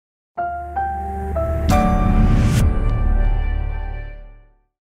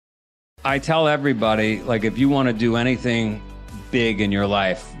I tell everybody, like, if you want to do anything big in your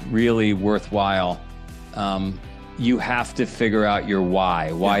life, really worthwhile, you have to figure out your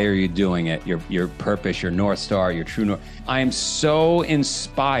why. Why are you doing it? Your purpose, your North Star, your true north. I am so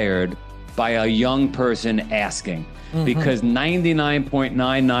inspired by a young person asking, because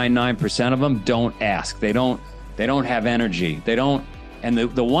 99.999% of them don't ask. They don't have energy. They don't. And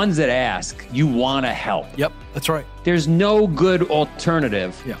the ones that ask, you want to help. Yep, that's right. There's no good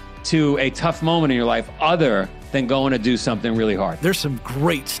alternative to a tough moment in your life other than going to do something really hard. There's some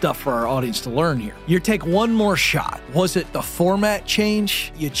great stuff for our audience to learn here. You take one more shot. Was it the format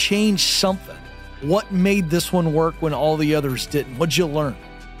change? You changed something. What made this one work when all the others didn't? What'd you learn?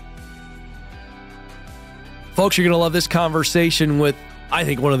 Folks, you're going to love this conversation with, I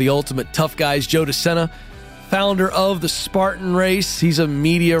think, one of the ultimate tough guys, Joe Sena, founder of the Spartan Race. He's a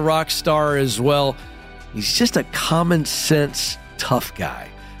media rock star as well. He's just a common sense tough guy.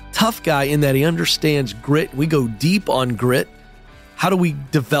 Tough guy in that he understands grit. We go deep on grit. How do we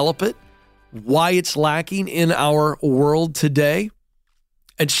develop it? Why it's lacking in our world today?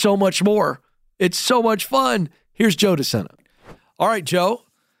 And so much more. It's so much fun. Here's Joe Sena. All right, Joe.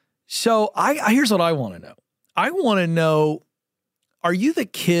 So here's what I want to know. I want to know, are you the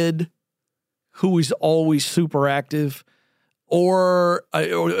kid who is always super active? Or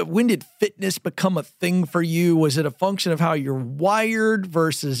when did fitness become a thing for you? Was it a function of how you're wired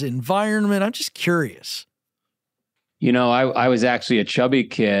versus environment? I'm just curious. You know, I was actually a chubby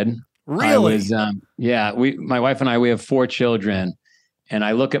kid. Really? My wife and I, we have 4 children. And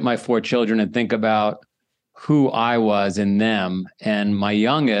I look at my 4 children and think about who I was in them. And my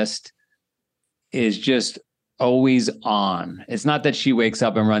youngest is just always on. It's not that she wakes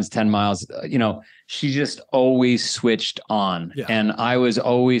up and runs 10 miles, she just always switched on. Yeah. And I was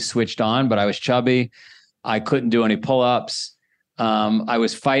always switched on, but I was chubby. I couldn't do any pull-ups. I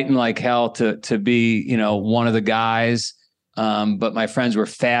was fighting like hell to be, one of the guys. But my friends were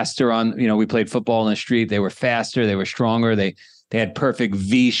faster we played football in the street. They were faster. They were stronger. They had perfect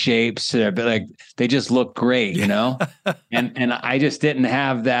V shapes. Like they just looked great, and I just didn't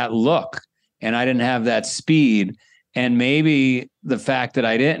have that look. And I didn't have that speed. And maybe the fact that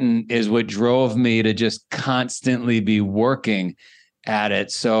I didn't is what drove me to just constantly be working at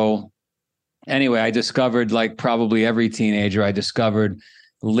it. So anyway, I discovered, like probably every teenager, I discovered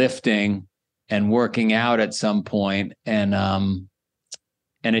lifting and working out at some point. And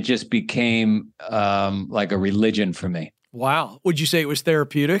it just became like a religion for me. Wow. Would you say it was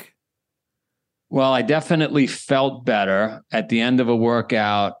therapeutic? Well, I definitely felt better at the end of a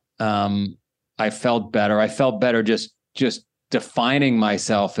workout. I felt better. I felt better just defining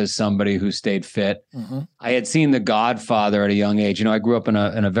myself as somebody who stayed fit. Mm-hmm. I had seen The Godfather at a young age. I grew up in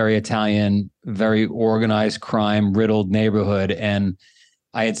a very Italian, very organized, crime riddled neighborhood, and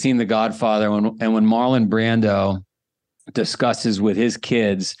I had seen The Godfather. When Marlon Brando discusses with his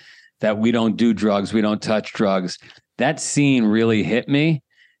kids that we don't do drugs, we don't touch drugs, that scene really hit me.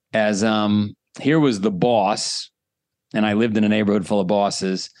 As here was the boss, and I lived in a neighborhood full of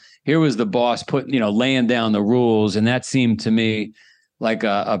bosses. Here was the boss laying down the rules. And that seemed to me like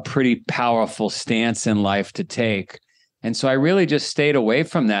a pretty powerful stance in life to take. And so I really just stayed away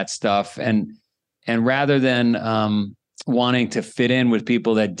from that stuff. And rather than wanting to fit in with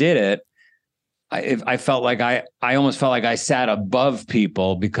people that did it, I felt like I almost felt like I sat above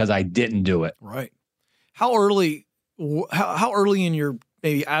people because I didn't do it. Right. How early in your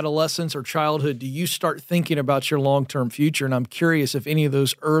maybe adolescence or childhood do you start thinking about your long-term future? And I'm curious if any of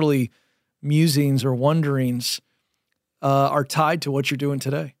those early musings or wonderings are tied to what you're doing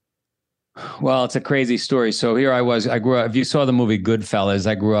today. Well, it's a crazy story. So here I was. I grew up. If you saw the movie Goodfellas,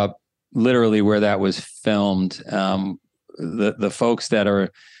 I grew up literally where that was filmed. The folks that are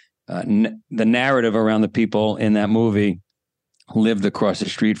the narrative around the people in that movie lived across the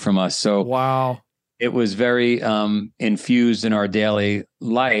street from us. So wow. It was very infused in our daily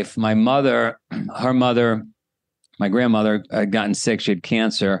life. My mother, my grandmother had gotten sick. She had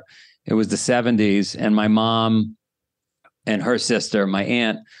cancer. It was the 70s. And my mom and her sister, my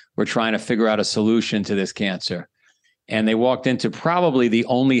aunt, were trying to figure out a solution to this cancer. And they walked into probably the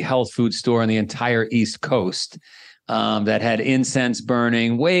only health food store on the entire East Coast that had incense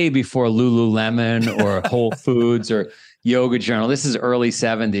burning way before Lululemon or Whole Foods or Yoga Journal. This is early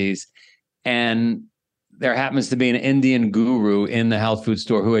 70s. And there happens to be an Indian guru in the health food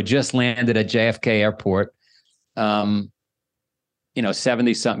store who had just landed at JFK Airport,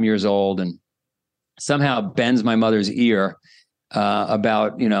 70-something years old, and somehow bends my mother's ear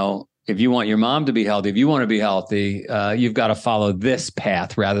about, if you want your mom to be healthy, if you want to be healthy, you've got to follow this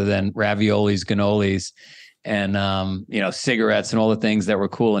path rather than raviolis, cannolis. and cigarettes and all the things that were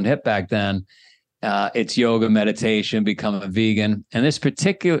cool and hip back then. It's yoga, meditation, become a vegan. And this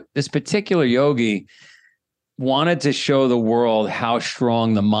particular yogi wanted to show the world how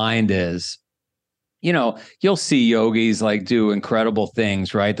strong the mind is. You'll see yogis like do incredible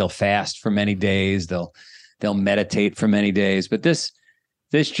things, right? They'll fast for many days. They'll meditate for many days. But this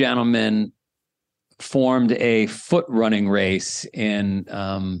gentleman formed a foot running race in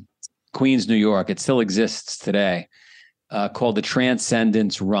Queens, New York. It still exists today, called the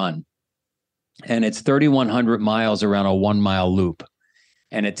Transcendence Run. And it's 3,100 miles around a 1 mile loop.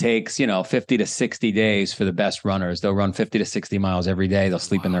 And it takes, 50 to 60 days for the best runners. They'll run 50 to 60 miles every day. They'll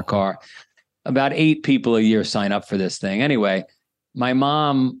sleep in their car. About 8 people a year sign up for this thing. Anyway, my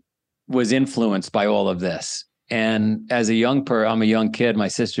mom was influenced by all of this. And as I'm a young kid, my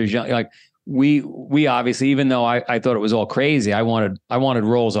sister's young, like we obviously, even though I thought it was all crazy, I wanted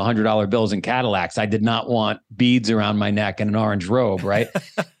rolls of $100 bills and Cadillacs. I did not want beads around my neck and an orange robe. Right.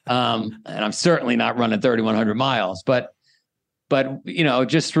 And I'm certainly not running 3,100 miles, but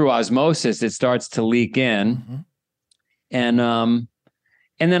just through osmosis, it starts to leak in. Mm-hmm.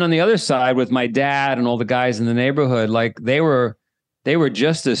 And then on the other side with my dad and all the guys in the neighborhood, like they were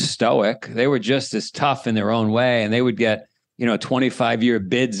just as stoic. They were just as tough in their own way. And they would get, 25-year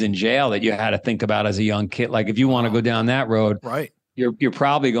bids in jail that you had to think about as a young kid. Like if you want to go down that road, right, you're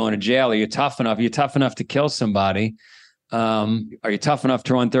probably going to jail. Are you tough enough? Are you tough enough to kill somebody? Are you tough enough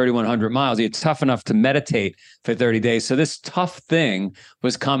to run 3,100 miles? Are you tough enough to meditate for 30 days? So this tough thing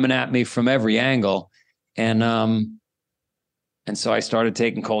was coming at me from every angle. And so I started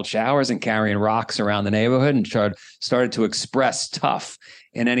taking cold showers and carrying rocks around the neighborhood and started to express tough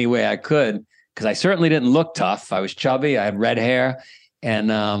in any way I could, because I certainly didn't look tough. I was chubby. I had red hair. And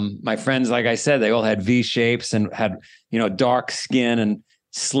my friends, like I said, they all had V shapes and had, dark skin and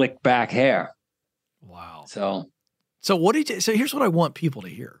slick back hair. Wow. So here's what I want people to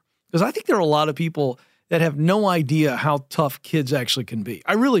hear, because I think there are a lot of people that have no idea how tough kids actually can be.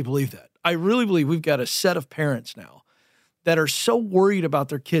 I really believe that. I really believe we've got a set of parents now that are so worried about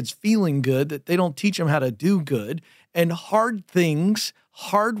their kids feeling good that they don't teach them how to do good. And hard things,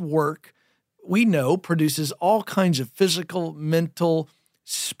 hard work, we know produces all kinds of physical, mental,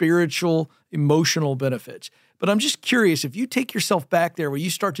 spiritual, emotional benefits. But I'm just curious, if you take yourself back there where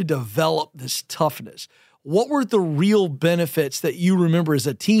you start to develop this toughness, what were the real benefits that you remember as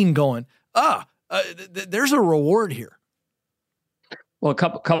a teen going, there's a reward here? Well, a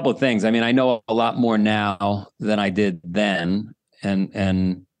couple of things. I mean, I know a lot more now than I did then.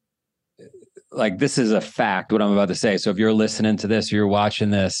 And like, this is a fact, what I'm about to say. So if you're listening to this, or you're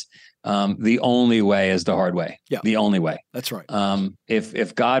watching this, the only way is the hard way. Yeah. The only way. That's right.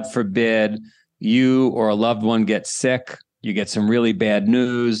 If God forbid you or a loved one gets sick, you get some really bad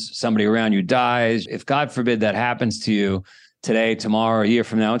news, somebody around you dies. If God forbid that happens to you today, tomorrow, a year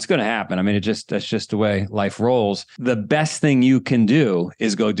from now, it's going to happen. I mean, that's just the way life rolls. The best thing you can do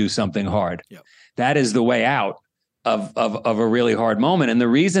is go do something hard. Yep. That is the way out of a really hard moment. And the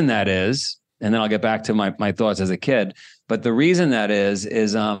reason that is, and then I'll get back to my thoughts as a kid, but the reason that is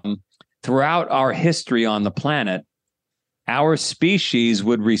throughout our history on the planet, our species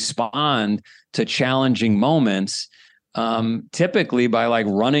would respond to challenging moments typically by like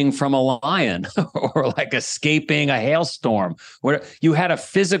running from a lion or like escaping a hailstorm, where you had a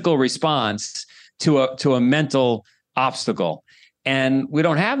physical response to a mental obstacle. And we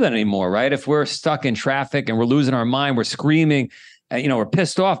don't have that anymore, right? If we're stuck in traffic and we're losing our mind, we're screaming, we're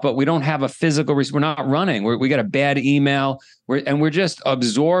pissed off, but we don't have a physical response. We're not running. We get a bad email, we're just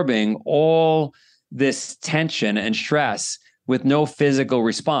absorbing all this tension and stress with no physical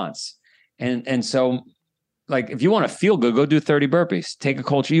response. And so, like, if you want to feel good, go do 30 burpees, take a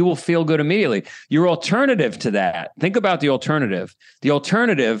cold shower, you will feel good immediately. Your alternative to that, think about the alternative. The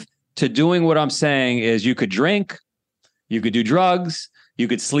alternative to doing what I'm saying is you could drink, you could do drugs, you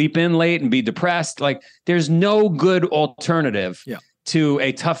could sleep in late and be depressed. Like, there's no good alternative to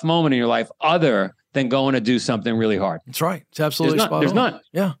a tough moment in your life other than going to do something really hard. That's right. It's absolutely spot on. There's none.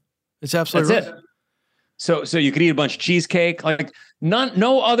 Yeah, it's absolutely right. So you could eat a bunch of cheesecake. Like,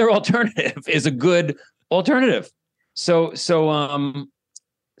 no other alternative is a good alternative. So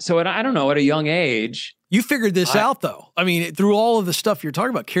I don't know, at a young age, you figured this out though. I mean, through all of the stuff you're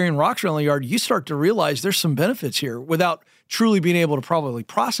talking about, carrying rocks around the yard, you start to realize there's some benefits here without truly being able to probably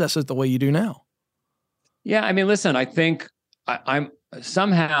process it the way you do now. Yeah. I mean, listen, I think I'm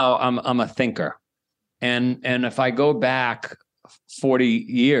a thinker. And if I go back 40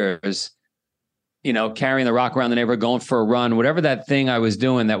 years, carrying the rock around the neighborhood, going for a run, whatever that thing I was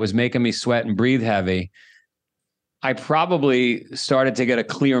doing that was making me sweat and breathe heavy, I probably started to get a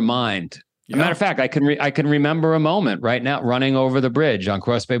clear mind Yeah. As a matter of fact, I can remember a moment right now running over the bridge on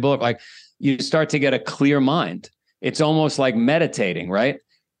Cross Bay Boulevard. Like, you start to get a clear mind. It's almost like meditating, right?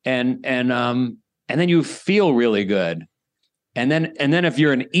 And then you feel really good. And then if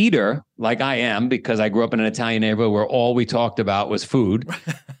you're an eater, like I am, because I grew up in an Italian neighborhood where all we talked about was food,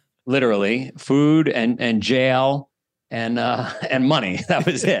 literally food and jail and money. That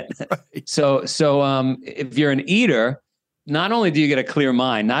was it. Right. So if you're an eater, not only do you get a clear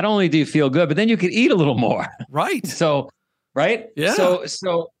mind, not only do you feel good, but then you can eat a little more. Right. Right. Yeah.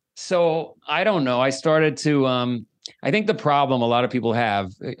 So I don't know. I started to, I think the problem a lot of people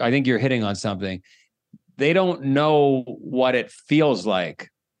have, I think you're hitting on something. They don't know what it feels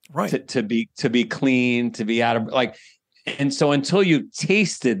like, right, to be clean, to be out of like, and so until you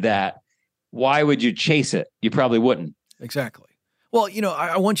tasted that, why would you chase it? You probably wouldn't. Exactly. Well,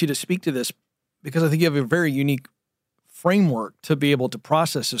 I want you to speak to this because I think you have a very unique framework to be able to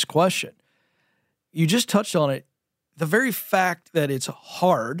process this question. You just touched on it. The very fact that it's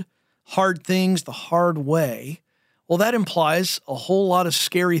hard things the hard way, well, that implies a whole lot of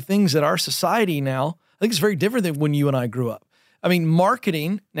scary things that our society now, I think it's very different than when you and I grew up. I mean,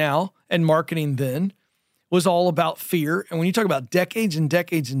 marketing now and marketing then was all about fear. And when you talk about decades and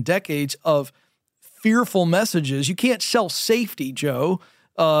decades and decades of fearful messages, you can't sell safety, Joe,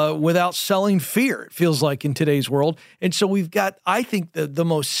 without selling fear, it feels like in today's world. And so we've got, I think, the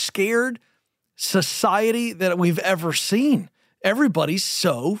most scared society that we've ever seen. Everybody's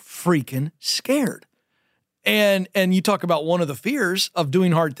so freaking scared. And you talk about one of the fears of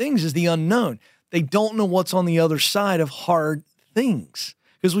doing hard things is the unknown. They don't know what's on the other side of hard things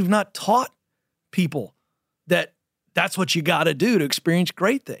because we've not taught people that that's what you got to do to experience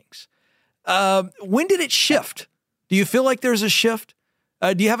great things. When did it shift? Do you feel like there's a shift?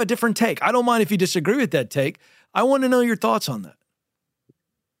 Do you have a different take? I don't mind if you disagree with that take. I want to know your thoughts on that.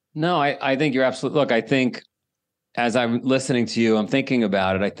 No, I think you're absolutely. Look, I think as I'm listening to you, I'm thinking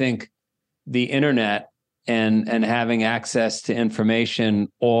about it. I think the internet and having access to information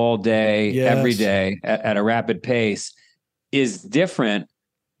all day, yes, every day at a rapid pace is different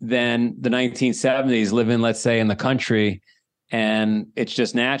than the 1970s living, let's say, in the country. And it's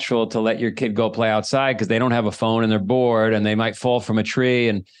just natural to let your kid go play outside because they don't have a phone and they're bored and they might fall from a tree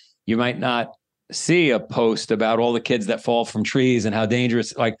and you might not see a post about all the kids that fall from trees and how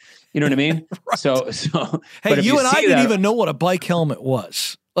dangerous, like, you know what I mean? Right. So hey, you and I didn't even know what a bike helmet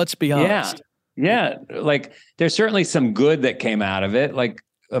was. Let's be honest. Yeah. Like there's certainly some good that came out of it. Like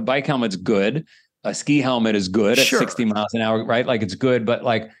a bike helmet's good. A ski helmet is good at 60 miles an hour, right? Like it's good, but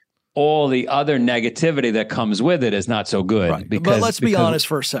like all the other negativity that comes with it is not so good. Right. But let's be honest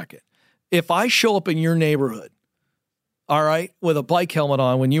for a second. If I show up in your neighborhood, all right, with a bike helmet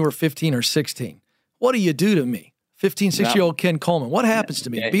on when you were 15 or 16, what do you do to me? 15, 16-year-old Ken Coleman. What happens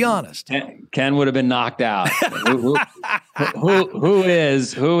to me? Be honest. Ken would have been knocked out. who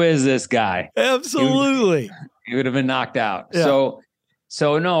is this guy? Absolutely. He would have been knocked out. Yeah.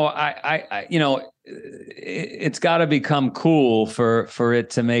 So no, I it's got to become cool for it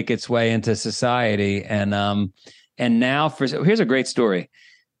to make its way into society. And now here's a great story.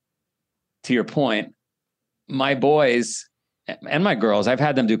 To your point, my boys and my girls, I've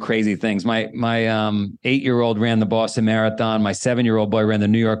had them do crazy things. My 8-year-old ran the Boston Marathon. My 7-year-old boy ran the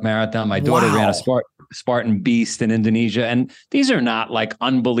New York Marathon. My daughter ran a Spartan Beast in Indonesia. And these are not like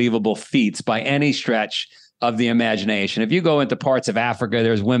unbelievable feats by any stretch of the imagination. If you go into parts of Africa,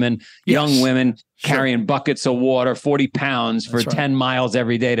 there's women, young women carrying buckets of water, 40 pounds for 10 miles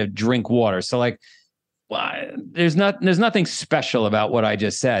every day to drink water. So like, there's nothing special about what I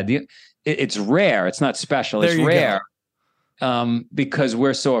just said. It's rare. It's not special. It's rare. Because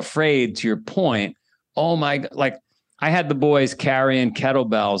we're so afraid, to your point. Oh my God. Like I had the boys carrying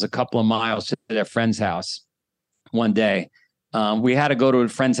kettlebells a couple of miles to their friend's house one day. We had to go to a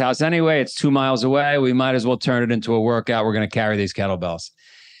friend's house anyway. It's 2 miles away. We might as well turn it into a workout. We're going to carry these kettlebells.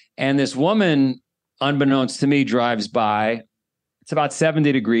 And this woman, unbeknownst to me, drives by. It's about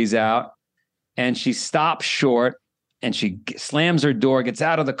 70 degrees out. And she stops short and she slams her door, gets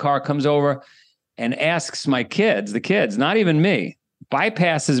out of the car, comes over and asks the kids, not even me,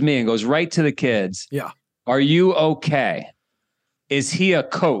 bypasses me and goes right to the kids. Yeah. Are you okay? Is he a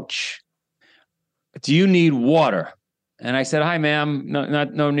coach? Do you need water? And I said, hi, ma'am.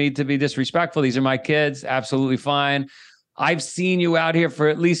 No need to be disrespectful. These are my kids. Absolutely fine. I've seen you out here for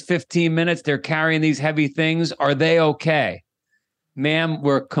at least 15 minutes. They're carrying these heavy things. Are they okay? Ma'am,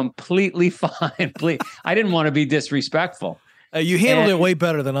 we're completely fine. Please. I didn't want to be disrespectful. You handled it way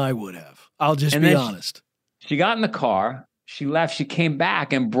better than I would have. I'll just be honest. She got in the car. She left. She came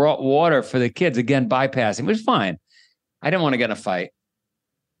back and brought water for the kids, again, bypassing, which is fine. I didn't want to get in a fight.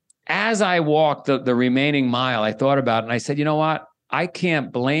 as I walked the remaining mile, I thought about it and I said, you know what? I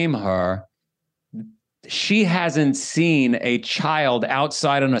can't blame her. She hasn't seen a child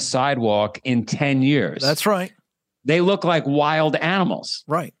outside on a sidewalk in 10 years. That's right. They look like wild animals.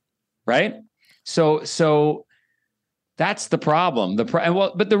 Right. Right. So that's the problem.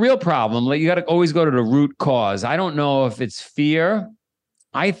 But the real problem, like, you got to always go to the root cause. I don't know if it's fear.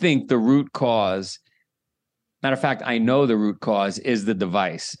 I think the root cause, matter of fact, I know the root cause is the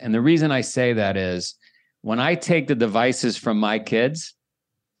device. And the reason I say that is when I take the devices from my kids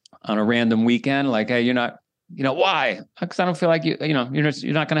on a random weekend, like, hey, you're not, why? Because I don't feel like you're not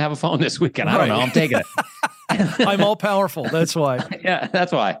going to have a phone this weekend. I don't know. I'm taking it. I'm all powerful. That's why. Yeah,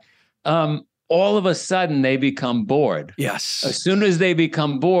 that's why. All of a sudden they become bored. Yes. As soon as they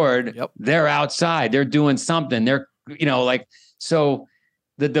become bored, Yep. They're outside, they're doing something. They're, so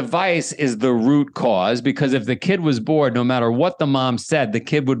the device is the root cause, because if the kid was bored, no matter what the mom said, the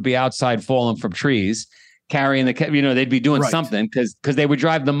kid would be outside falling from trees, carrying the kid, they'd be doing something because they would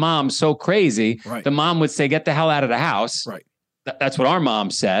drive the mom so crazy. Right. The mom would say, get the hell out of the house. Right. That's what our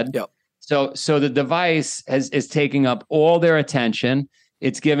mom said. Yep. So the device is taking up all their attention.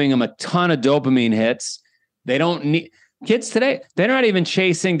 It's giving them a ton of dopamine hits. They don't need kids today. They're not even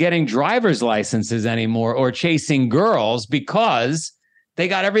chasing getting driver's licenses anymore or chasing girls because they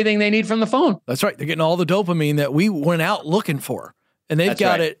got everything they need from the phone. That's right. They're getting all the dopamine that we went out looking for, and they've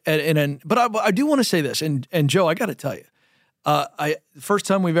got it. But I do want to say this, and Joe, I got to tell you, the first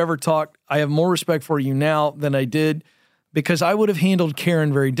time we've ever talked, I have more respect for you now than I did, because I would have handled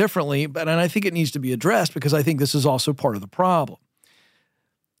Karen very differently. And I think it needs to be addressed, because I think this is also part of the problem.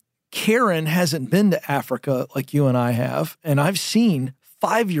 Karen hasn't been to Africa like you and I have, and I've seen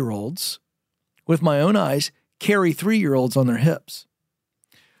 5-year-olds with my own eyes carry 3-year-olds on their hips,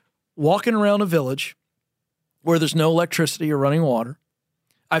 walking around a village where there's no electricity or running water.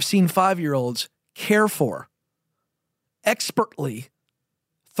 I've seen 5-year-olds care for expertly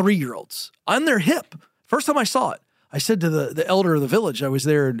 3-year-olds on their hip. First time I saw it, I said to the elder of the village, I was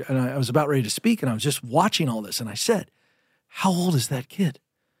there and I was about ready to speak, and I was just watching all this, and I said, how old is that kid?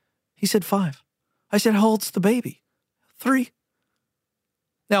 He said 5. I said, how old's the baby? 3.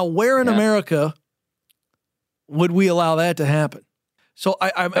 Now, where in America would we allow that to happen? So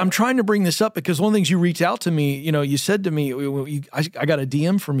I'm trying to bring this up because one of the things you reached out to me, you said to me, I got a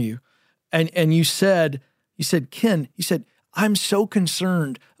DM from you, and you said, Ken, I'm so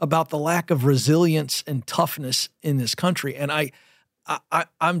concerned about the lack of resilience and toughness in this country. And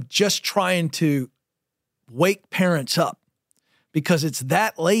I'm just trying to wake parents up, because it's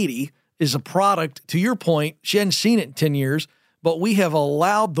that lady is a product, to your point, she hadn't seen it in 10 years, but we have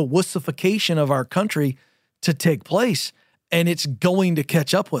allowed the wussification of our country to take place, and it's going to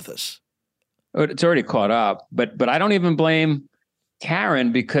catch up with us. It's already caught up, but I don't even blame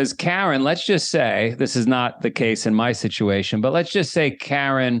Karen, because Karen, let's just say, this is not the case in my situation, but let's just say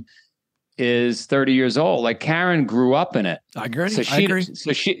Karen is 30 years old. Like, Karen grew up in it. I agree.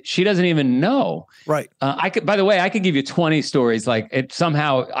 So she doesn't even know. Right. By the way, I could give you 20 stories. Like,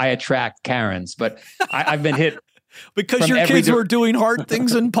 somehow I attract Karens, but I've been hit because your kids were doing hard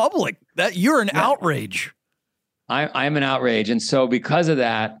things in public. That you're an outrage. I'm an outrage. And so because of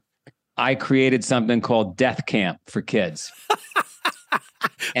that, I created something called Death Camp for kids.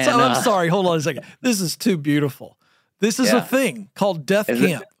 And, so I'm sorry, hold on a second. This is too beautiful. This is a thing called Death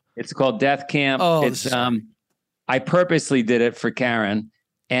Camp. It's called Death Camp. Oh, it's I purposely did it for Karen,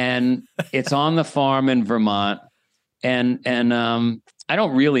 and it's on the farm in Vermont. And I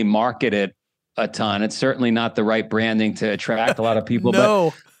don't really market it a ton. It's certainly not the right branding to attract a lot of people.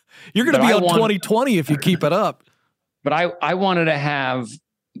 No, you're going to be on 2020 if you keep it up. But I wanted to have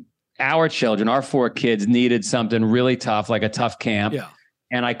our children, our 4 kids, needed something really tough, like a tough camp. Yeah.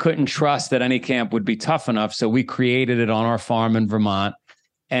 And I couldn't trust that any camp would be tough enough. So we created it on our farm in Vermont.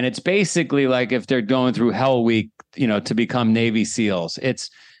 And it's basically like if they're going through Hell Week, to become Navy SEALs. It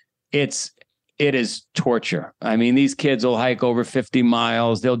is torture. I mean, these kids will hike over 50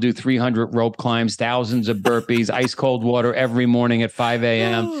 miles. They'll do 300 rope climbs, thousands of burpees, ice cold water every morning at 5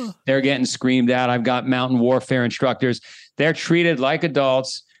 a.m. They're getting screamed at. I've got mountain warfare instructors. They're treated like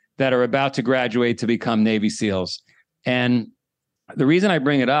adults that are about to graduate to become Navy SEALs. And the reason I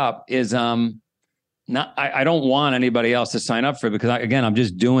bring it up is I don't want anybody else to sign up for it, because I'm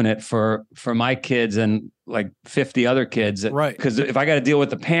just doing it for my kids and like 50 other kids. Right. Because if I got to deal with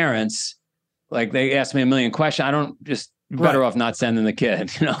the parents, like they ask me a million questions, I don't just better off not sending the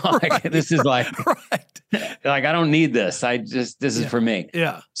kid. Like this is like, like I don't need this. This is for me.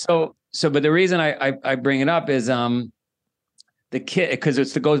 Yeah. So, but the reason I bring it up is the kid, because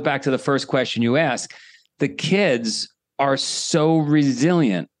it goes back to the first question you asked. The kids are so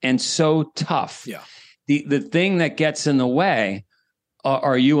resilient and so tough. Yeah. The thing that gets in the way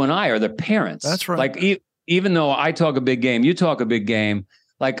are you and I, are the parents. That's right. Like, even though I talk a big game, you talk a big game,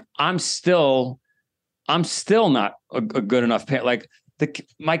 like I'm still not a good enough parent. Like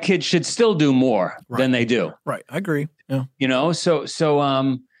my kids should still do more than they do. Right. I agree. Yeah. You know, so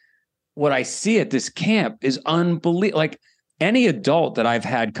what I see at this camp is unbelievable. Like any adult that I've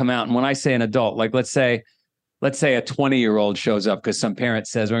had come out, and when I say an adult, like let's say a 20-year-old shows up because some parent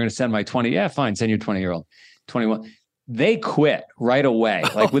says, we're going to send my 20. Yeah, fine. Send your 20-year-old, 21. They quit right away,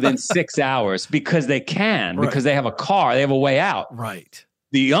 like within 6 hours, because they can, because they have a car, they have a way out. Right.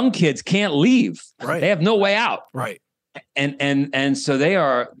 The young kids can't leave. Right. They have no way out. Right. And so they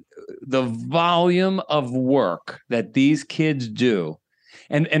are, the volume of work that these kids do,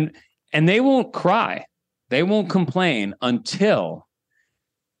 and they won't cry. They won't complain until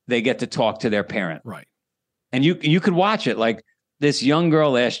they get to talk to their parent. Right. And you could watch it. Like this young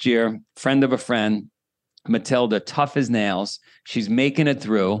girl last year, friend of a friend, Matilda, tough as nails. She's making it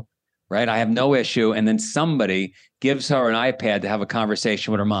through, right? I have no issue. And then somebody gives her an iPad to have a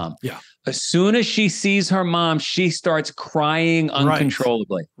conversation with her mom. Yeah. As soon as she sees her mom, she starts crying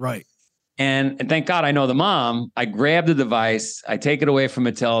uncontrollably. Right. And thank God I know the mom. I grab the device, I take it away from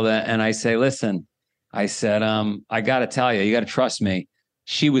Matilda, and I say, listen, I said, I got to tell you got to trust me.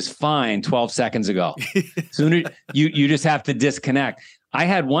 She was fine 12 seconds ago. Sooner you just have to disconnect. I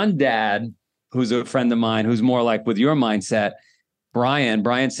had one dad who's a friend of mine who's more like with your mindset, Brian.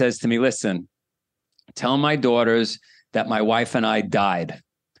 Brian says to me, listen, tell my daughters that my wife and I died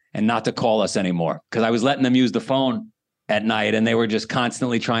and not to call us anymore, because I was letting them use the phone at night and they were just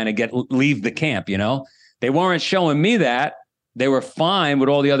constantly trying to leave the camp. You know, they weren't showing me that. They were fine with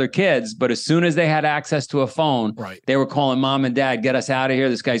all the other kids, but as soon as they had access to a phone, they were calling mom and dad, get us out of here.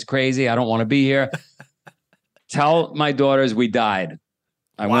 This guy's crazy. I don't want to be here. Tell my daughters we died.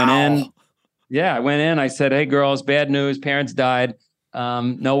 I went in. Yeah, I went in. I said, hey, girls, bad news. Parents died.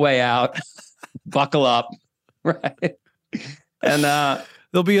 No way out. Buckle up. Right. And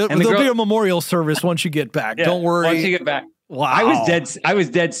there'll be a memorial service once you get back. Don't worry. Once you get back. Wow. I was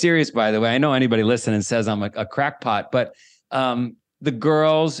dead serious, by the way. I know anybody listening says I'm a crackpot, but the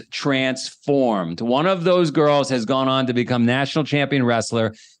girls transformed. One of those girls has gone on to become national champion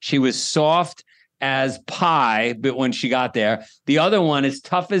wrestler. She was soft as pie, but when she got there, the other one is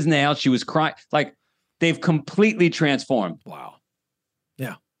tough as nails. She was crying. Like, they've completely transformed. Wow.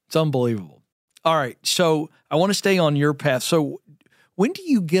 Yeah. It's unbelievable. All right. So I want to stay on your path. So when do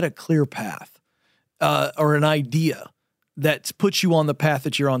you get a clear path or an idea that puts you on the path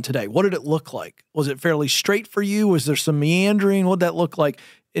that you're on today? What did it look like? Was it fairly straight for you? Was there some meandering? What did that look like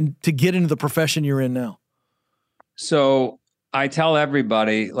to get into the profession you're in now? So I tell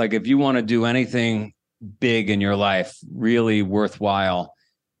everybody, like, if you want to do anything big in your life, really worthwhile,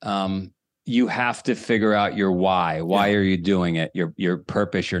 you have to figure out your why. Why are you doing it? Your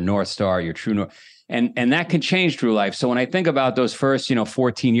purpose, your North Star, your true North. And that can change through life. So when I think about those first,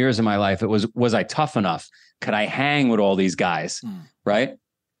 14 years of my life, it was I tough enough? Could I hang with all these guys? Right.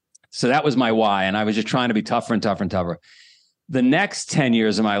 So that was my why. And I was just trying to be tougher and tougher and tougher. The next 10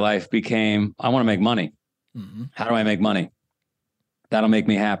 years of my life became, I want to make money. Mm-hmm. How do I make money? That'll make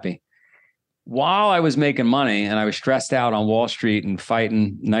me happy. While I was making money and I was stressed out on Wall Street and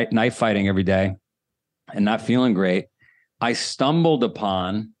fighting, knife fighting every day and not feeling great, I stumbled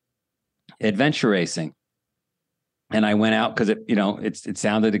upon adventure racing. And I went out because it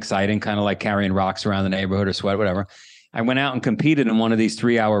sounded exciting, kind of like carrying rocks around the neighborhood or sweat, whatever. I went out and competed in one of these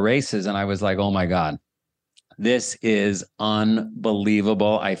 3-hour races. And I was like, oh my God, this is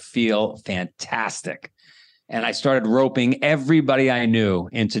unbelievable. I feel fantastic. And I started roping everybody I knew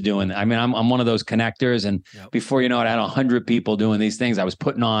into doing that. I mean, I'm one of those connectors. And before you know it, I had 100 people doing these things. I was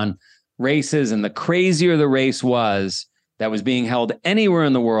putting on races, and the crazier the race was that was being held anywhere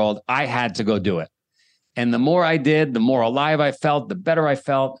in the world, I had to go do it. And the more I did, the more alive I felt, the better I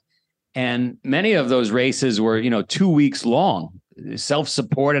felt. And many of those races were, 2 weeks long,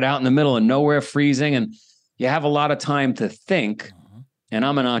 self-supported out in the middle of nowhere, freezing. And you have a lot of time to think. And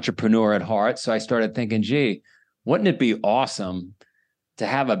I'm an entrepreneur at heart. So I started thinking, gee, wouldn't it be awesome to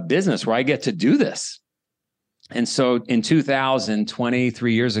have a business where I get to do this? And so in 2000,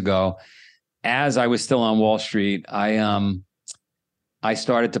 23 years ago, as I was still on Wall Street, I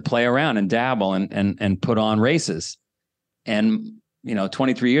started to play around and dabble and put on races. And,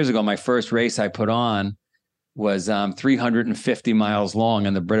 23 years ago, my first race I put on was 350 miles long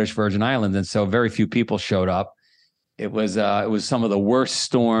in the British Virgin Islands. And so very few people showed up. It was some of the worst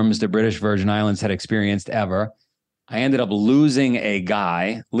storms the British Virgin Islands had experienced ever. I ended up losing a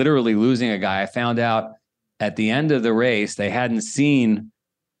guy, literally losing a guy. I found out at the end of the race, they hadn't seen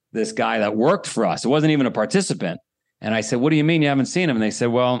this guy that worked for us. It wasn't even a participant. And I said, what do you mean you haven't seen him? And they said,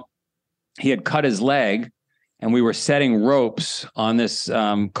 well, he had cut his leg and we were setting ropes on this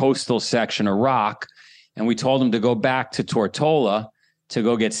coastal section of rock. And we told him to go back to Tortola to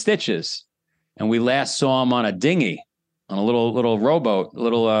go get stitches. And we last saw him on a dinghy, on a little rowboat, a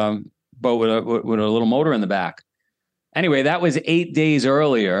little boat with a little motor in the back. Anyway, that was 8 days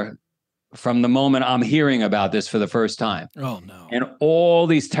earlier from the moment I'm hearing about this for the first time. Oh, no. And all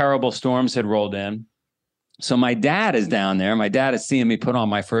these terrible storms had rolled in. So my dad is down there. My dad is seeing me put on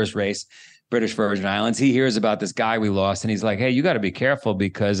my first race, British Virgin Islands. He hears about this guy we lost, and he's like, hey, you got to be careful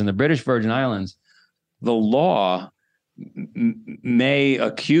because in the British Virgin Islands, the law may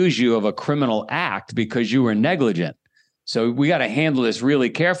accuse you of a criminal act because you were negligent. So we got to handle this really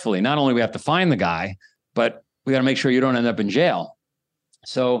carefully. Not only we have to find the guy, but we got to make sure you don't end up in jail.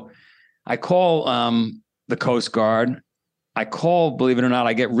 So I call the Coast Guard. I call, believe it or not,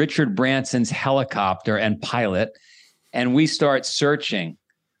 I get Richard Branson's helicopter and pilot, and we start searching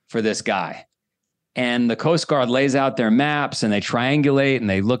for this guy. And the Coast Guard lays out their maps and they triangulate and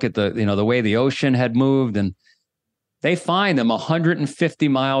they look at the way the ocean had moved, and they find him 150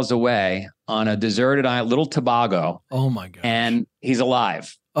 miles away on a deserted island, Little Tobago. Oh my God. And he's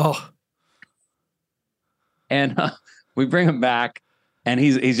alive. Oh. And we bring him back and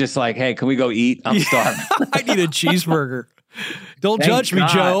he's just like, hey, can we go eat? I'm starving. I need a cheeseburger. Don't Thank judge me,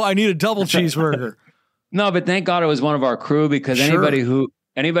 God. Joe. I need a double cheeseburger. No, but thank God it was one of our crew, because Sure.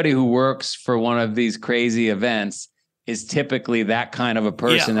 anybody who works for one of these crazy events is typically that kind of a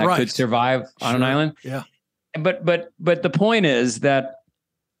person that could survive on an island. Yeah. But the point is that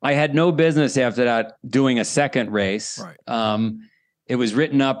I had no business after that doing a second race. Right. It was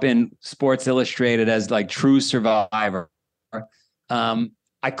written up in Sports Illustrated as like true survivor.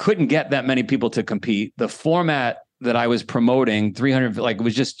 I couldn't get that many people to compete. The format that I was promoting, 300, it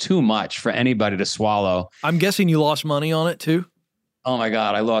was just too much for anybody to swallow. I'm guessing you lost money on it too. Oh my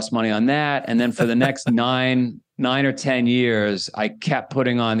God, I lost money on that. And then for the next nine or 10 years, I kept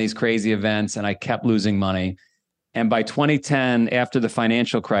putting on these crazy events and I kept losing money. And by 2010, after the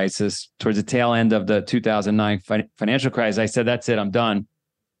financial crisis, towards the tail end of the 2009 financial crisis, I said, that's it, I'm done.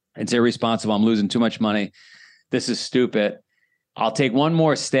 It's irresponsible. I'm losing too much money. This is stupid. I'll take one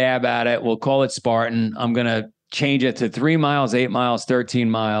more stab at it. We'll call it Spartan. I'm going to change it to 3 miles, 8 miles, 13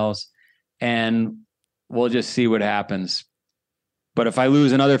 miles, and we'll just see what happens. But if I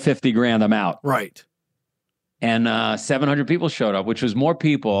lose another 50 grand, I'm out. Right. And 700 people showed up, which was more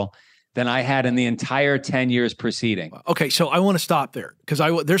people than I had in the entire 10 years preceding. Okay, so I want to stop there because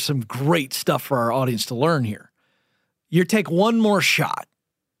there's some great stuff for our audience to learn here. You take one more shot.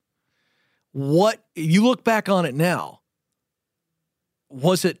 What you look back on it now,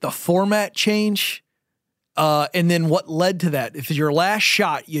 was it the format change? And then what led to that? If your last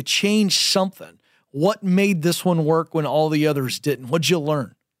shot, you changed something. What made this one work when all the others didn't? What'd you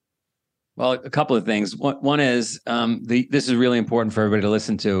learn? Well, a couple of things. One is, this is really important for everybody to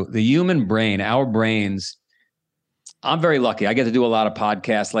listen to. The human brain, our brains, I'm very lucky. I get to do a lot of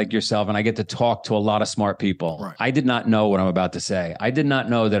podcasts like yourself, and I get to talk to a lot of smart people. Right. I did not know what I'm about to say. I did not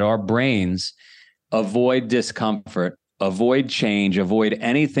know that our brains avoid discomfort, avoid change, avoid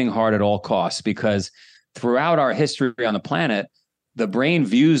anything hard at all costs, because throughout our history on the planet, the brain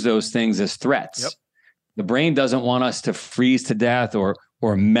views those things as threats. Yep. The brain doesn't want us to freeze to death or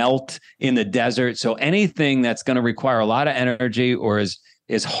melt in the desert. So anything that's going to require a lot of energy or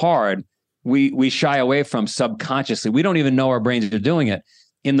is hard, we shy away from subconsciously. We don't even know our brains are doing it.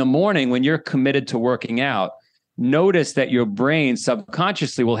 In the morning, when you're committed to working out, notice that your brain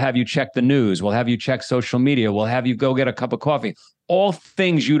subconsciously will have you check the news, will have you check social media, will have you go get a cup of coffee. All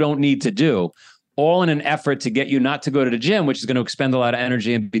things you don't need to do, all in an effort to get you not to go to the gym, which is going to expend a lot of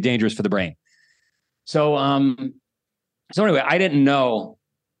energy and be dangerous for the brain. So anyway, I didn't know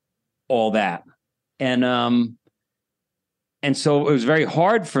all that. And so it was very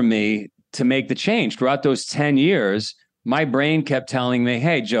hard for me to make the change. Throughout those 10 years, my brain kept telling me,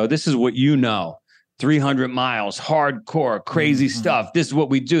 hey, Joe, this is what you know. 300 miles, hardcore, crazy stuff. This is what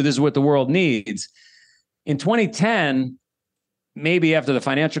we do. This is what the world needs. In 2010, maybe after the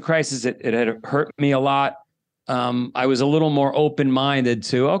financial crisis, it had hurt me a lot. I was a little more open-minded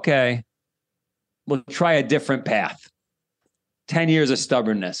to, okay, we'll try a different path. 10 years of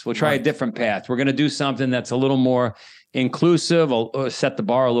stubbornness. We'll try a different path. We're going to do something that's a little more inclusive. I'll set the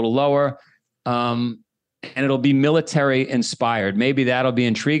bar a little lower. And it'll be military inspired. Maybe that'll be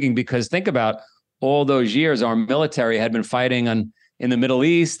intriguing, because think about all those years our military had been fighting in the Middle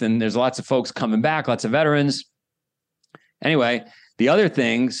East, and there's lots of folks coming back, lots of veterans. Anyway, The other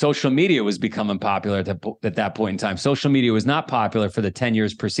thing, social media was becoming popular at that point in time. Social media was not popular for the 10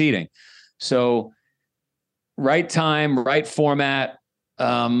 years preceding. So right time, right format,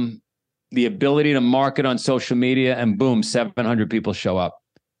 the ability to market on social media, and boom, 700 people show up.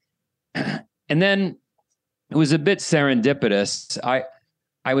 And then it was a bit serendipitous.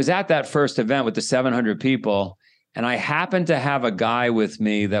 I was at that first event with the 700 people, and I happened to have a guy with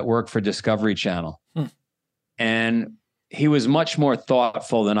me that worked for Discovery Channel. And he was much more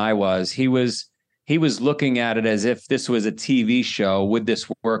thoughtful than I was. He was looking at it as if this was a TV show. Would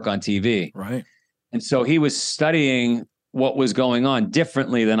this work on TV? Right. And so he was studying what was going on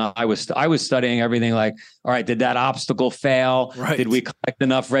differently than I was. I was studying everything like, all right, did that obstacle fail? Right. Did we collect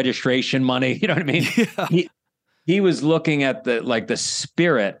enough registration money? You know what I mean? Yeah. He was looking at the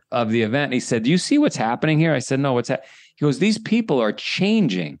spirit of the event. And he said, do you see what's happening here? I said, no, what's that? He goes, these people are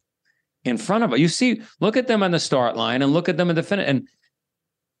changing in front of us. You see, look at them on the start line and look at them at the finish.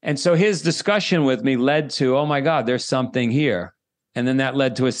 And so his discussion with me led to, oh my God, there's something here. And then that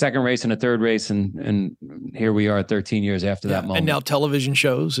led to a second race and a third race. And here we are 13 years after that moment. And now television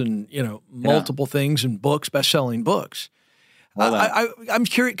shows and, multiple things and books, best-selling books. I'm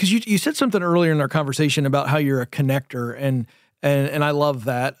curious because you said something earlier in our conversation about how you're a connector, and I love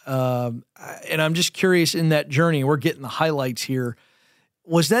that. And I'm just curious, in that journey, we're getting the highlights here.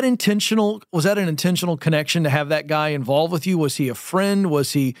 Was that intentional? Was that an intentional connection to have that guy involved with you? Was he a friend?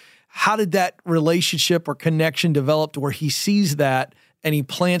 How did that relationship or connection develop to where he sees that and he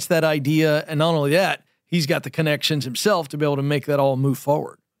plants that idea? And not only that, he's got the connections himself to be able to make that all move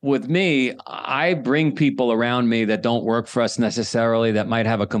forward. With me, I bring people around me that don't work for us necessarily, that might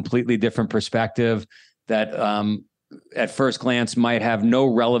have a completely different perspective, that at first glance might have no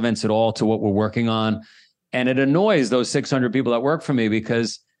relevance at all to what we're working on. And it annoys those 600 people that work for me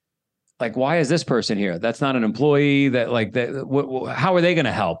because, like, why is this person here? That's not an employee. How are they going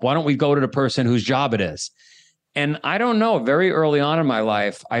to help? Why don't we go to the person whose job it is? And I don't know, very early on in my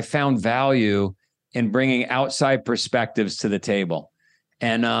life, I found value in bringing outside perspectives to the table.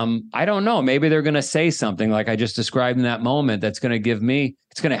 And I don't know, maybe they're going to say something like I just described in that moment that's going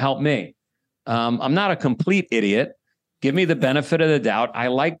to help me. I'm not a complete idiot. Give me the benefit of the doubt. I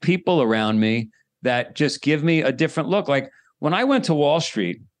like people around me that just give me a different look. Like when I went to Wall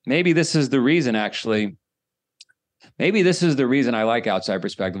Street, maybe this is the reason, actually. Maybe this is the reason I like outside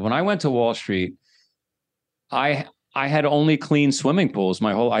perspective. When I went to Wall Street, I had only clean swimming pools.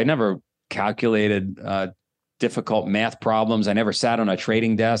 I never calculated difficult math problems. I never sat on a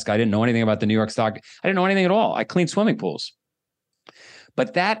trading desk. I didn't know anything about the New York stock. I didn't know anything at all. I cleaned swimming pools.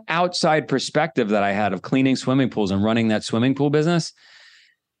 But that outside perspective that I had of cleaning swimming pools and running that swimming pool business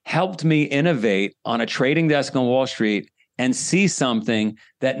helped me innovate on a trading desk on Wall Street and see something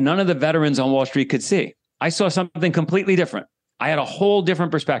that none of the veterans on Wall Street could see. I saw something completely different. I had a whole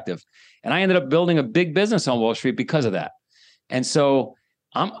different perspective. And I ended up building a big business on Wall Street because of that. And so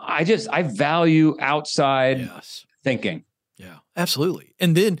I value outside thinking. Yeah, absolutely.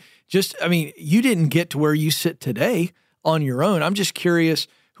 And then you didn't get to where you sit today on your own. I'm just curious,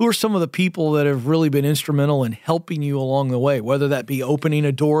 who are some of the people that have really been instrumental in helping you along the way, whether that be opening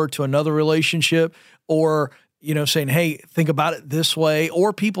a door to another relationship or, saying, hey, think about it this way,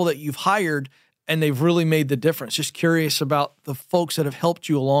 or people that you've hired and they've really made the difference. Just curious about the folks that have helped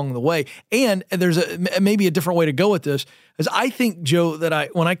you along the way. And there's maybe a different way to go with this, is I think, Joe,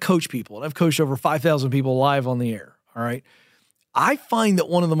 that when I coach people, and I've coached over 5,000 people live on the air, all right, I find that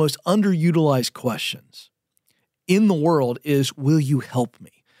one of the most underutilized questions in the world is, will you help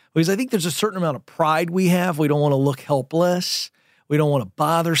me? Because I think there's a certain amount of pride we have. We don't want to look helpless. We don't want to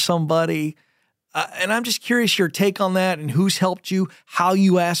bother somebody. And I'm just curious your take on that and who's helped you, how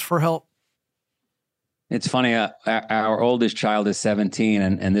you ask for help. It's funny. Our oldest child is 17,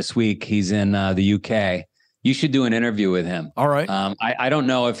 and this week he's in the UK. You should do an interview with him. All right. I don't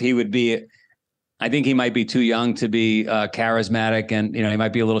know if he would be. I think he might be too young to be charismatic, and he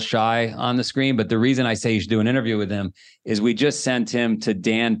might be a little shy on the screen. But the reason I say you should do an interview with him is we just sent him to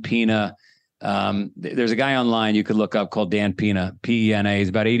Dan Pena. There's a guy online you could look up called Dan Pena, Pena. He's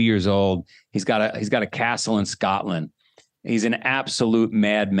about 80 years old. He's got a castle in Scotland. He's an absolute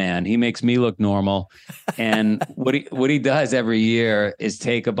madman. He makes me look normal. And what he does every year is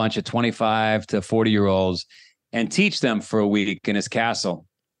take a bunch of 25 to 40-year-olds and teach them for a week in his castle.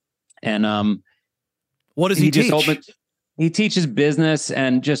 And what does he teach? He teaches business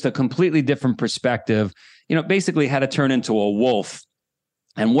and just a completely different perspective. Basically how to turn into a wolf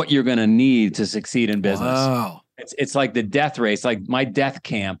and what you're going to need to succeed in business. Wow. It's like the death race, like my death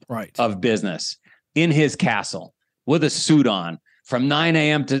camp of business in his castle with a suit on from 9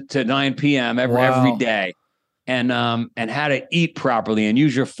 a.m. to 9 p.m. every day. and how to eat properly and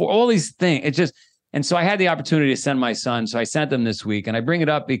use all these things. It just, and so I had the opportunity to send my son. So I sent him this week, and I bring it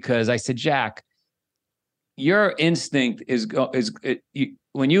up because I said, Jack, your instinct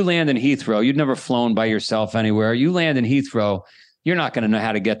when you land in Heathrow, you've never flown by yourself anywhere. You land in Heathrow, you're not going to know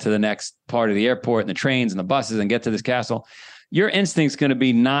how to get to the next part of the airport and the trains and the buses and get to this castle. Your instinct's going to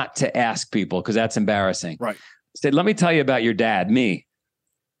be not to ask people because that's embarrassing. Right. I said, let me tell you about your dad, me.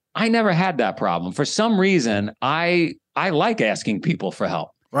 I never had that problem. For some reason, I like asking people for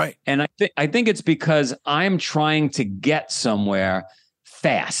help. Right. And I think it's because I'm trying to get somewhere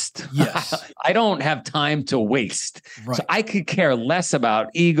fast. Yes. I don't have time to waste. Right. So I could care less about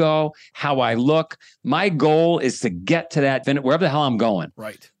ego, how I look. My goal is to get to that wherever the hell I'm going.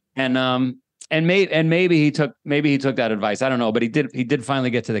 Right. And maybe he took that advice. I don't know, but he did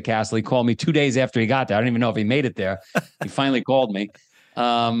finally get to the castle. He called me 2 days after he got there. I don't even know if he made it there. He finally called me.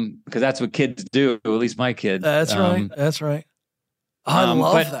 Because that's what kids do, at least my kid. That's right. That's right. I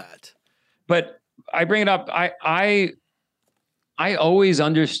love that. But I bring it up. I always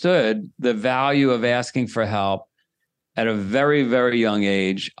understood the value of asking for help at a very, very young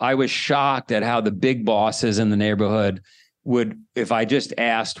age. I was shocked at how the big bosses in the neighborhood would, if I just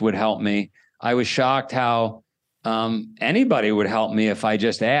asked, would help me. I was shocked how anybody would help me if I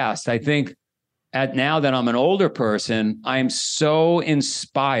just asked. I think now that I'm an older person, I'm so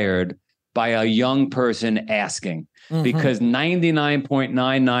inspired by a young person asking, because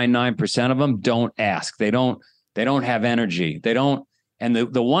 99.999% of them don't ask. They don't have energy. They don't. And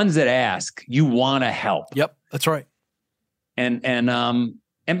the ones that ask, you want to help. Yep. That's right. And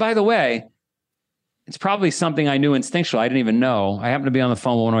by the way, it's probably something I knew instinctually. I didn't even know. I happened to be on the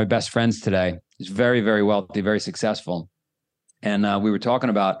phone with one of my best friends today. He's very, very wealthy, very successful. And we were talking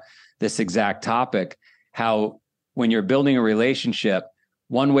about this exact topic, how when you're building a relationship,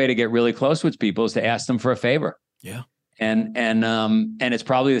 one way to get really close with people is to ask them for a favor. Yeah. And it's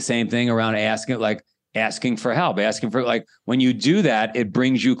probably the same thing around asking for help, when you do that, it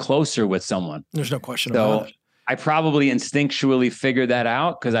brings you closer with someone. There's no question about it. I probably instinctually figured that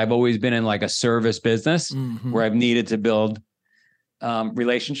out because I've always been in like a service business where I've needed to build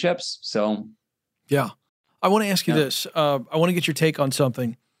relationships. So, yeah. I want to ask you this. I want to get your take on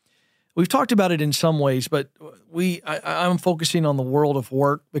something. We've talked about it in some ways, but I'm focusing on the world of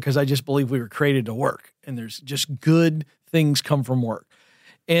work because I just believe we were created to work, and there's just good things come from work.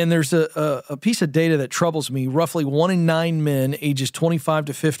 And there's a piece of data that troubles me. Roughly 1 in 9 men ages 25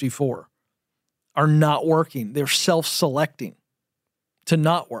 to 54 are not working. They're self-selecting to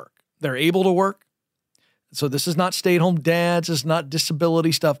not work. They're able to work. So this is not stay-at-home dads. This is not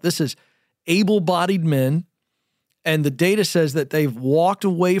disability stuff. This is able-bodied men. And the data says that they've walked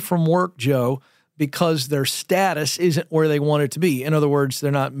away from work, Joe, because their status isn't where they want it to be. In other words,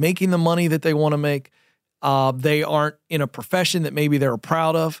 they're not making the money that they want to make. They aren't in a profession that maybe they're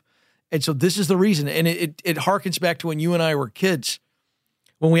proud of. And so this is the reason. And it harkens back to when you and I were kids,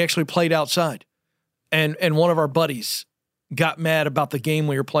 when we actually played outside. And one of our buddies got mad about the game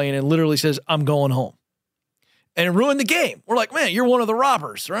we were playing and literally says, I'm going home. And it ruined the game. We're like, man, you're one of the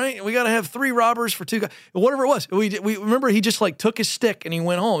robbers, right? We got to have 3 robbers for 2 guys. Whatever it was. We remember he just like took his stick and he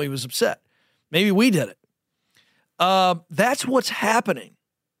went home. He was upset. Maybe we did it. That's what's happening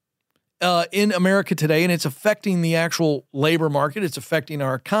in America today, and it's affecting the actual labor market. It's affecting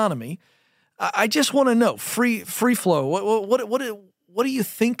our economy. I just want to know, free flow. What do you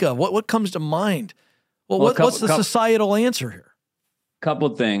think of? What comes to mind? Well, what's the societal answer here?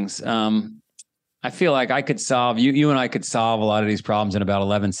 Couple of things. I feel like I could solve, you and I could solve a lot of these problems in about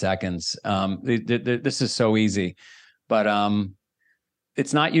 11 seconds. This is so easy, but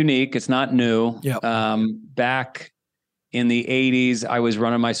it's not unique. It's not new. Yep. Back in the 80s, I was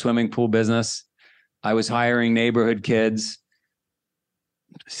running my swimming pool business. I was hiring neighborhood kids.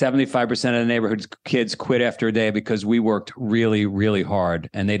 75% of the neighborhood kids quit after a day because we worked really, really hard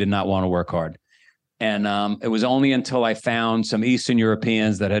and they did not want to work hard. And it was only until I found some Eastern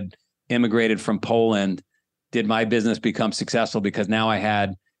Europeans that had immigrated from Poland did my business become successful, because now I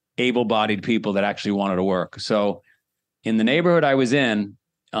had able-bodied people that actually wanted to work. So in the neighborhood I was in,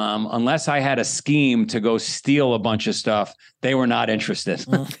 unless I had a scheme to go steal a bunch of stuff, they were not interested.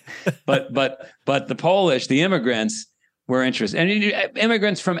 But the Polish, the immigrants, were interested. And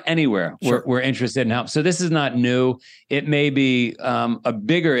immigrants from anywhere were interested in help. So this is not new. It may be a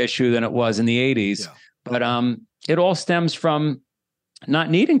bigger issue than it was in the 80s, but it all stems from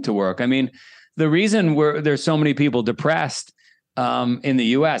not needing to work. I mean, the reason there's so many people depressed in the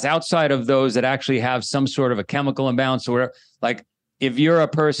U.S., outside of those that actually have some sort of a chemical imbalance or whatever, like if you're a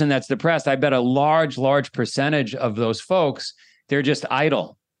person that's depressed, I bet a large percentage of those folks, they're just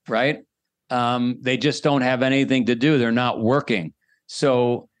idle, right? They just don't have anything to do. They're not working.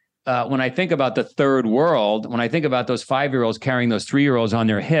 So when I think about the third world, when I think about those 5-year-olds carrying those 3-year-olds on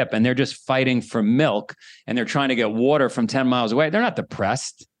their hip and they're just fighting for milk and they're trying to get water from 10 miles away, they're not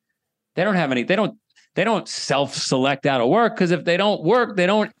depressed. They don't have any, they don't self-select out of work, because if they don't work, they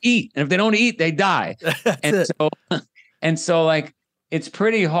don't eat. And if they don't eat, they die. And so like, it's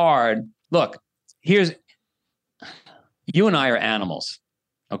pretty hard. Look, you and I are animals.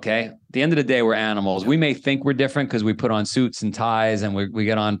 Okay. At the end of the day, we're animals. We may think we're different because we put on suits and ties and we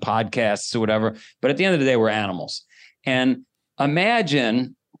get on podcasts or whatever. But at the end of the day, we're animals. And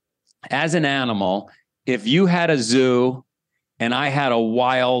imagine, as an animal, if you had a zoo and I had a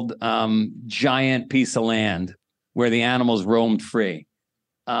wild, giant piece of land where the animals roamed free.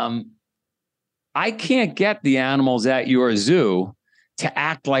 I can't get the animals at your zoo to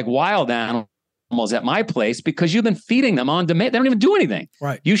act like wild animals at my place, because you've been feeding them on demand. They don't even do anything.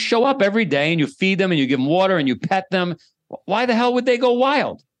 Right. You show up every day and you feed them and you give them water and you pet them. Why the hell would they go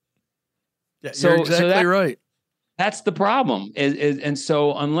wild? Yeah, you're exactly right. That's the problem. And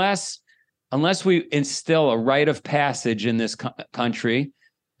so unless we instill a rite of passage in this country,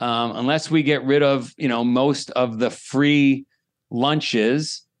 unless we get rid of, most of the free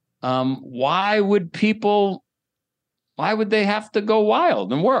lunches, why would they have to go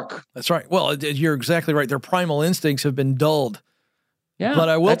wild and work? That's right. Well, you're exactly right. Their primal instincts have been dulled. Yeah. But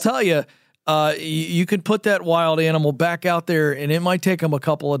I will tell you, you could put that wild animal back out there and it might take them a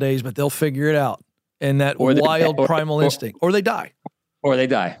couple of days, but they'll figure it out. And that primal instinct, or they die. Or they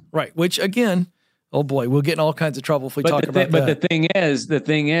die. Right. Which, again, oh boy, we'll get in all kinds of trouble if we talk about that. But the thing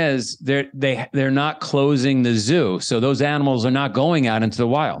is, they're not closing the zoo, so those animals are not going out into the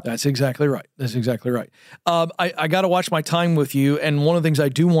wild. That's exactly right. I got to watch my time with you, and one of the things I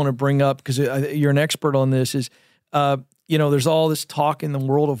do want to bring up, because you're an expert on this, is there's all this talk in the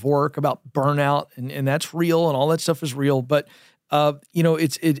world of work about burnout, and that's real, and all that stuff is real. But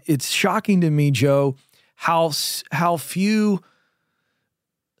it's shocking to me, Joe, how few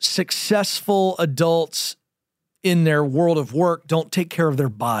successful adults in their world of work don't take care of their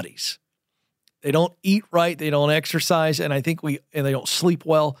bodies. They don't eat right. They don't exercise. And I think they don't sleep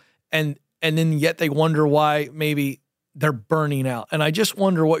well. And then yet they wonder why maybe they're burning out. And I just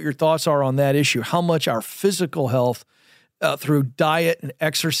wonder what your thoughts are on that issue, how much our physical health through diet and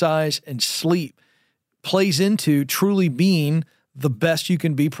exercise and sleep plays into truly being the best you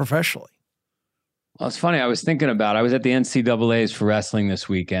can be professionally. Well, it's funny. I was thinking about, I was at the NCAAs for wrestling this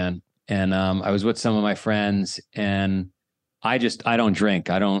weekend, and I was with some of my friends, and I don't drink.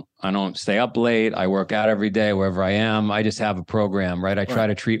 I don't stay up late. I work out every day wherever I am. I just have a program, right? I try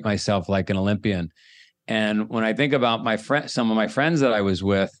to treat myself like an Olympian. And when I think about some of my friends that I was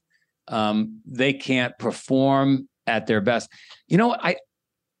with, they can't perform at their best.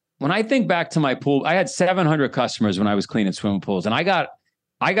 When I think back to my pool, I had 700 customers when I was cleaning swimming pools, and I got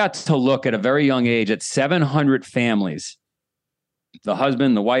to look at a very young age at 700 families, the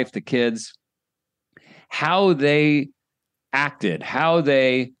husband, the wife, the kids, how they acted, how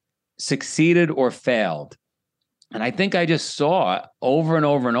they succeeded or failed. And I think I just saw over and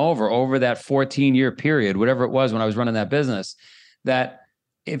over and over that 14-year period, whatever it was when I was running that business, that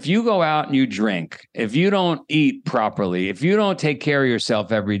if you go out and you drink, if you don't eat properly, if you don't take care of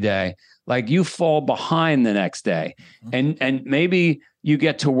yourself every day, like, you fall behind the next day. And maybe you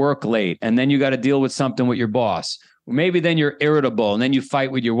get to work late and then you got to deal with something with your boss. Maybe then you're irritable and then you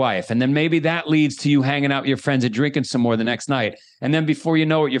fight with your wife. And then maybe that leads to you hanging out with your friends and drinking some more the next night. And then before you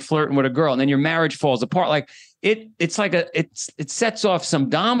know it, you're flirting with a girl, and then your marriage falls apart. Like, it sets off some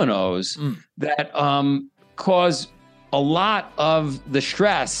dominoes that cause a lot of the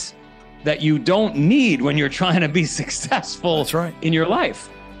stress that you don't need when you're trying to be successful. That's right. In your life.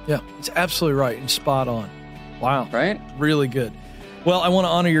 Yeah, it's absolutely right and spot on. Wow. Right? Really good. Well, I want to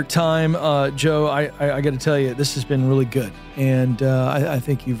honor your time, Joe. I got to tell you, this has been really good. And I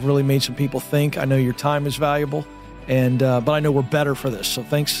think you've really made some people think. I know your time is valuable, but I know we're better for this. So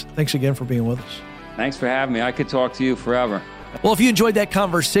thanks again for being with us. Thanks for having me. I could talk to you forever. Well, if you enjoyed that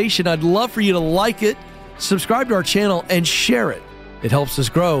conversation, I'd love for you to like it, subscribe to our channel, and share it. It helps us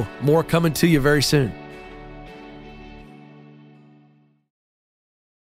grow. More coming to you very soon.